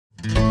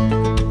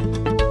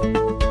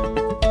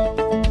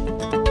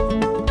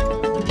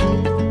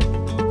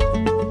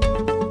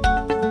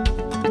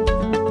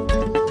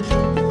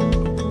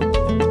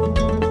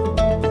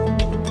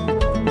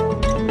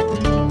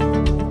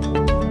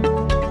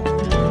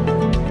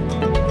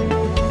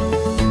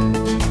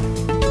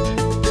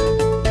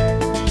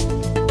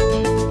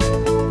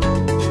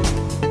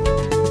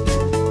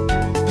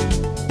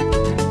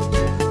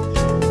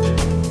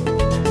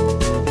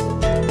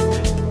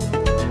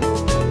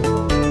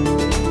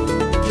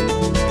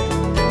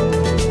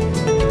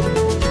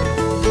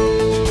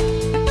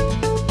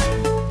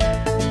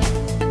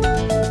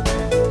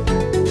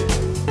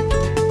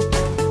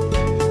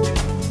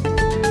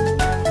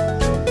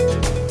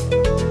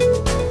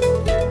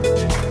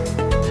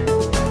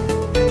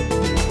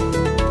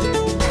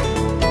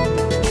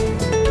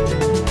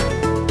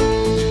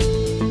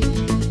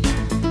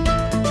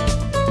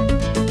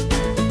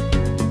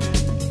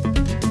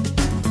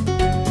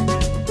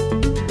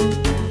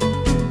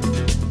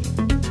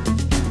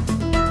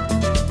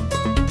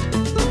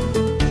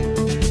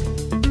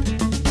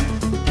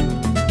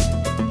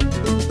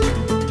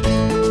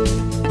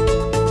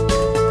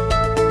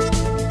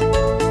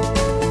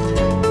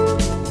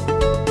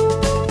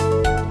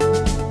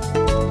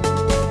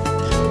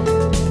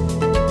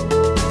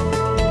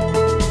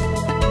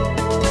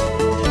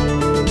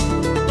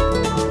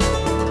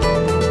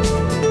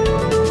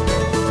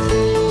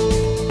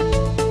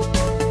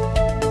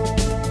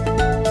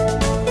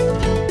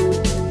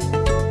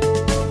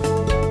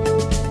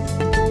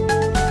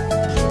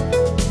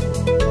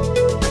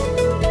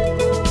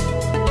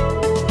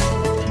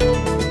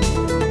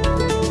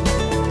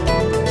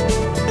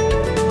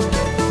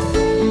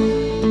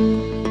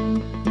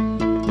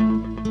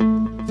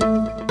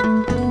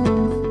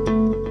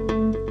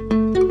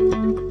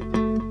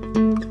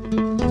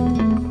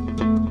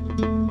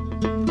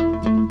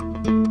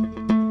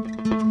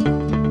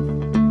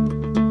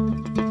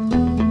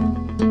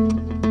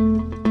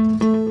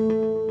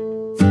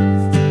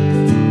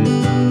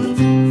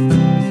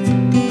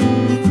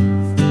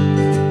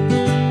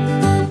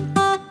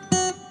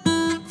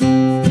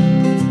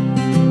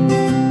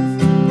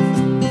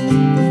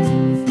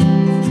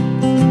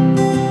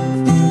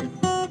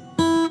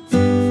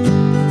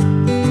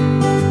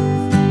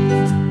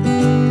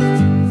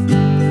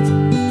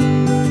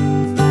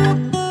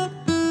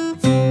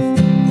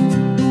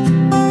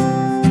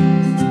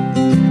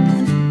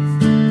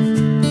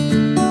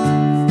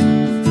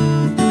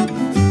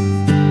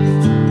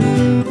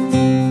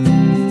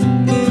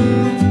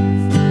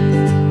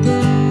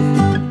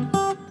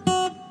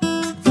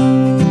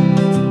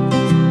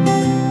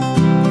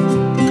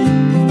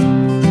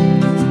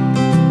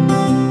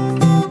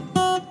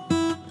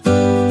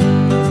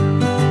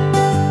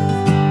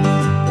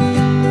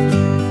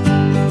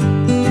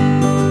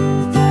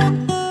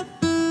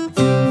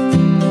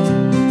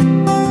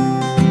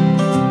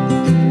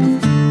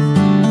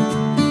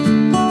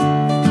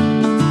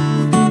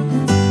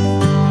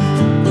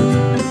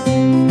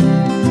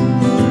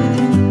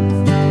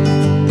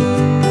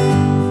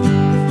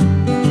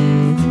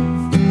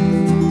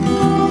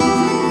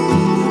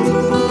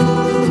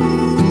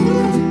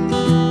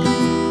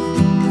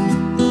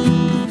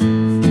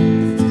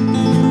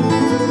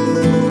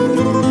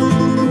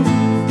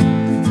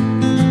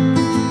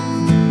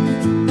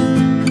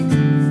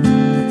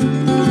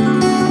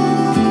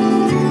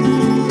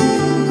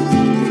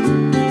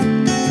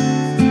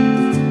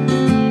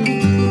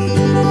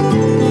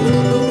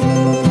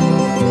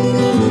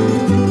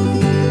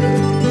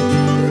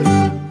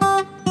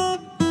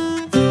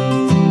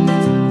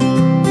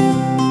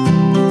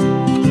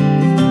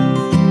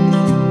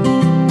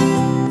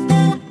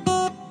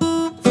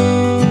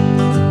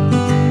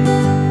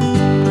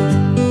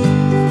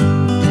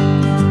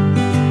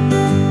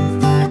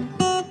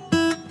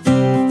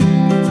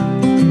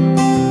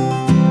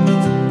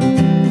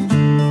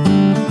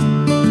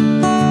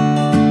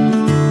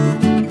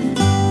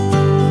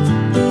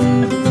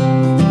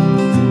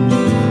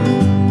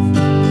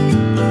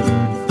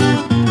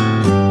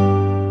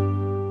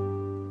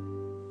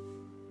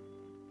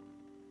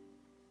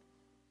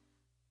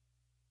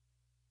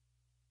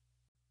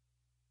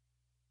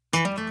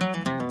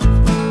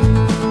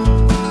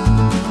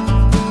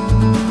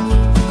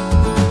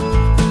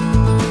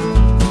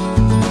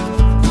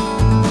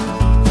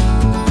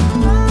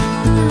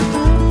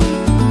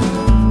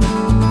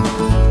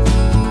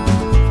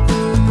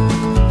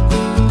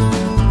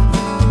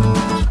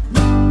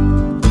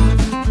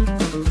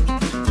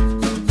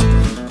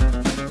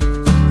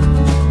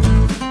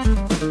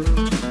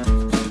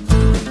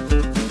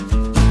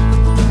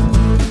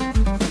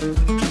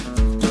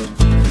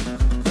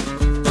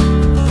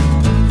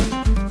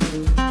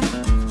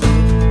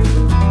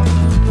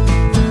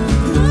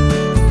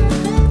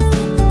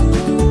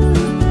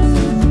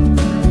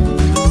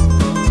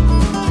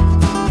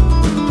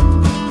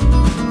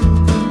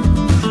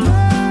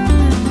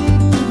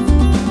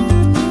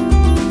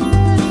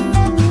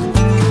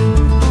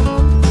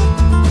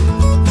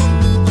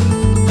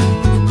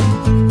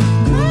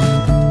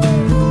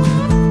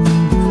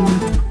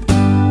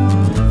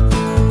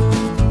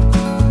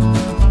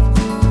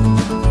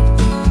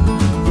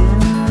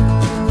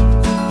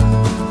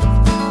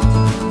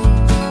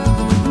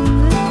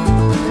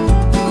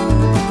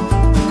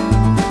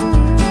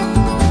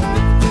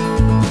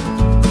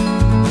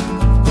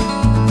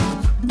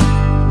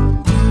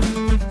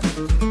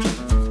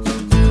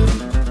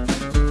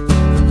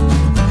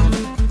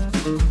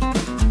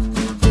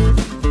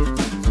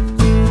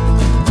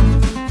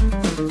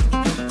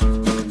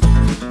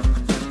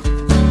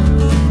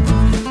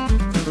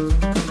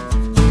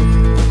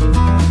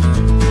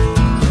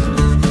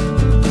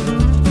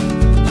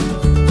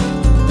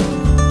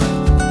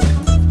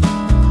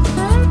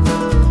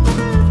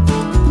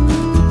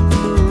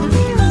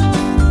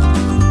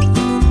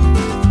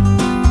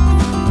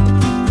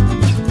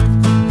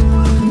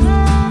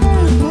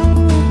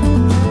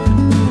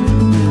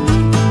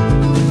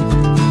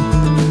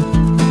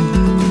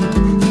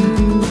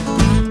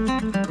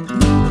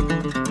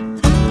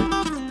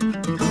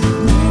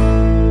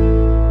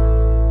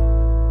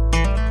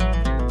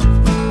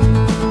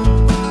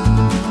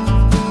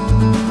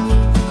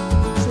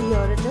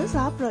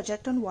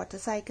project on water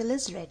cycle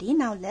is ready.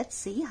 Now let's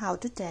see how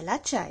to tell our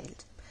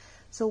child.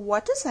 So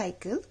water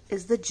cycle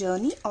is the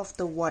journey of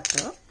the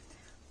water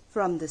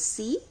from the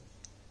sea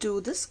to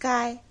the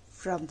sky,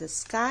 from the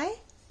sky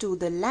to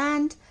the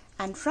land,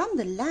 and from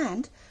the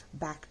land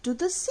back to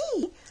the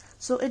sea.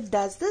 So it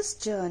does this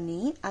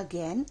journey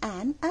again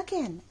and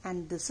again,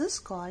 and this is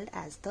called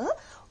as the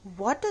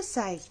water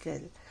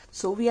cycle.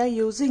 So we are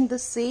using the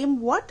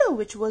same water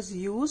which was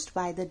used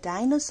by the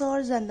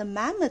dinosaurs and the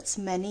mammoths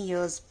many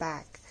years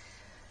back.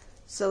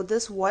 So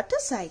this water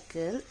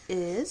cycle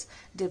is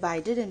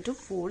divided into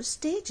 4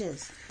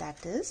 stages,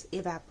 that is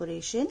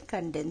evaporation,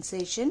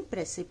 condensation,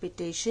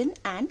 precipitation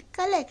and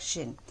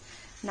collection.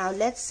 Now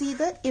let's see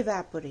the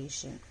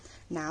evaporation.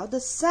 Now the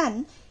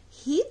sun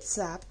heats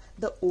up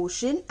the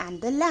ocean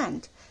and the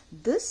land.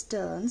 This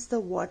turns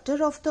the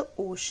water of the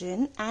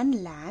ocean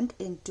and land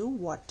into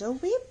water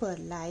vapor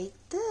like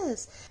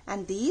this.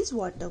 And these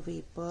water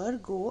vapor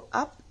go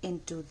up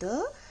into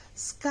the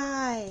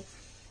sky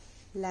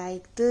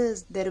like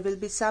this. There will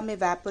be some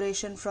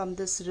evaporation from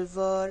this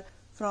river,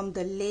 from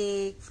the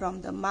lake,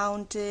 from the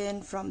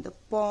mountain, from the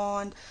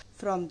pond,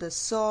 from the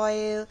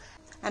soil,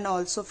 and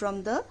also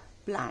from the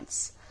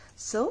plants.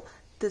 So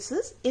this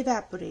is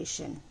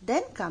evaporation.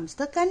 Then comes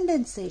the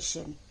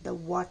condensation. The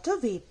water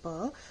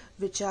vapor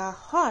which are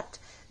hot,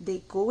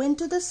 they go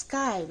into the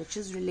sky which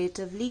is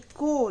relatively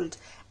cold,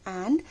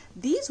 and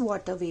these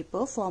water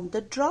vapor form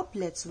the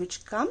droplets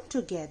which come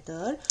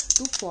together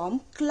to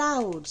form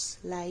clouds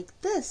like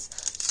this.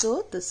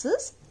 So this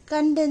is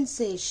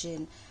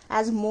condensation.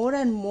 As more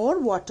and more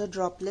water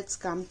droplets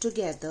come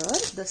together,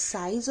 the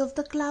size of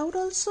the cloud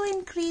also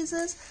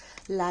increases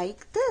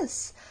like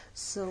this.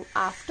 So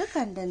after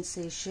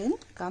condensation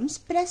comes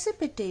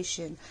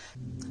precipitation.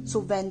 So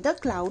when the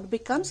cloud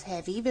becomes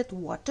heavy with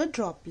water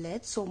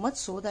droplets, so much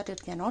so that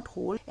it cannot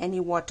hold any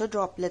water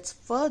droplets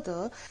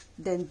further,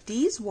 then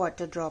these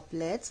water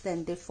droplets,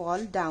 then they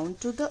fall down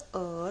to the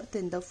earth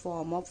in the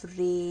form of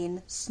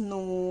rain,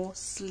 snow,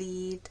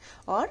 sleet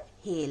or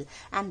hail,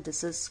 and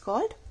this is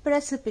called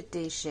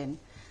precipitation.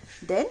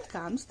 Then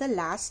comes the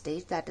last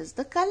stage, that is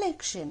the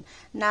collection.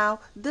 Now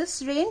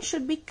this rain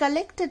should be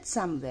collected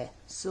somewhere.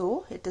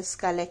 So it is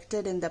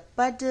collected in the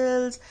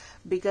puddles.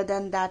 Bigger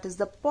than that is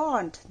the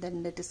pond.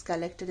 Then it is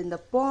collected in the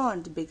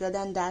pond. Bigger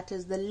than that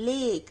is the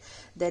lake.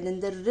 Then in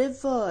the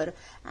river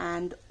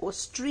and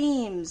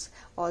streams.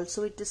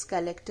 Also it is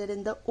collected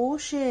in the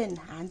ocean,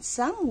 and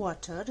some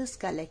water is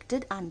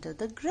collected under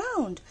the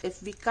ground.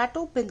 If we cut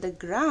open the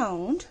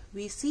ground,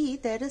 we see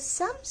there is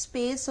some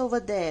space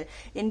over there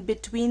in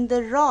between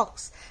the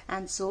rocks,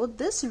 and so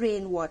this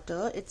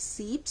rainwater, it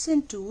seeps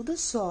into the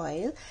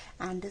soil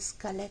and is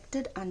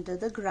collected under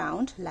the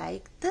ground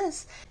like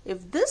this.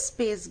 If this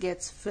space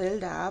gets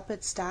filled up,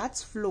 it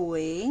starts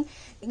flowing.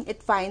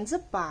 It finds a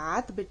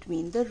path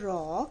between the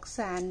rocks,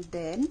 and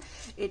then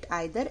it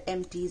either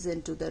empties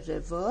into the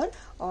river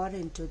or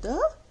into the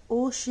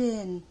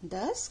ocean,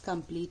 thus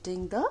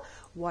completing the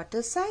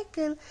water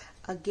cycle.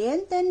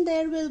 Again then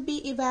there will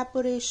be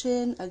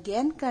evaporation,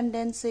 again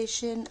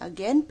condensation,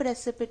 again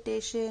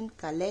precipitation,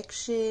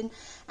 collection,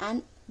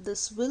 and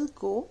this will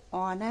go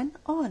on and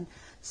on.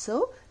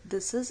 So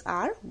this is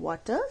our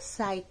water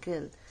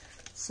cycle.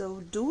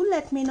 So do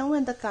let me know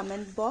in the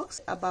comment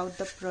box about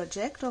the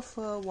project of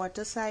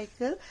water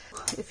cycle.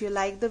 If you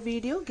like the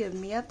video, give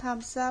me a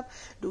thumbs up.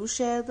 Do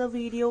share the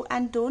video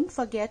and don't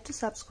forget to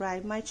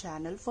subscribe my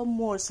channel for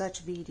more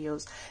such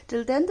videos.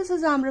 Till then, this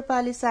is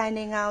Amrapali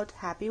signing out.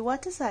 Happy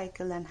water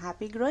cycle and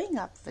happy growing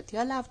up with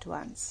your loved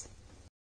ones.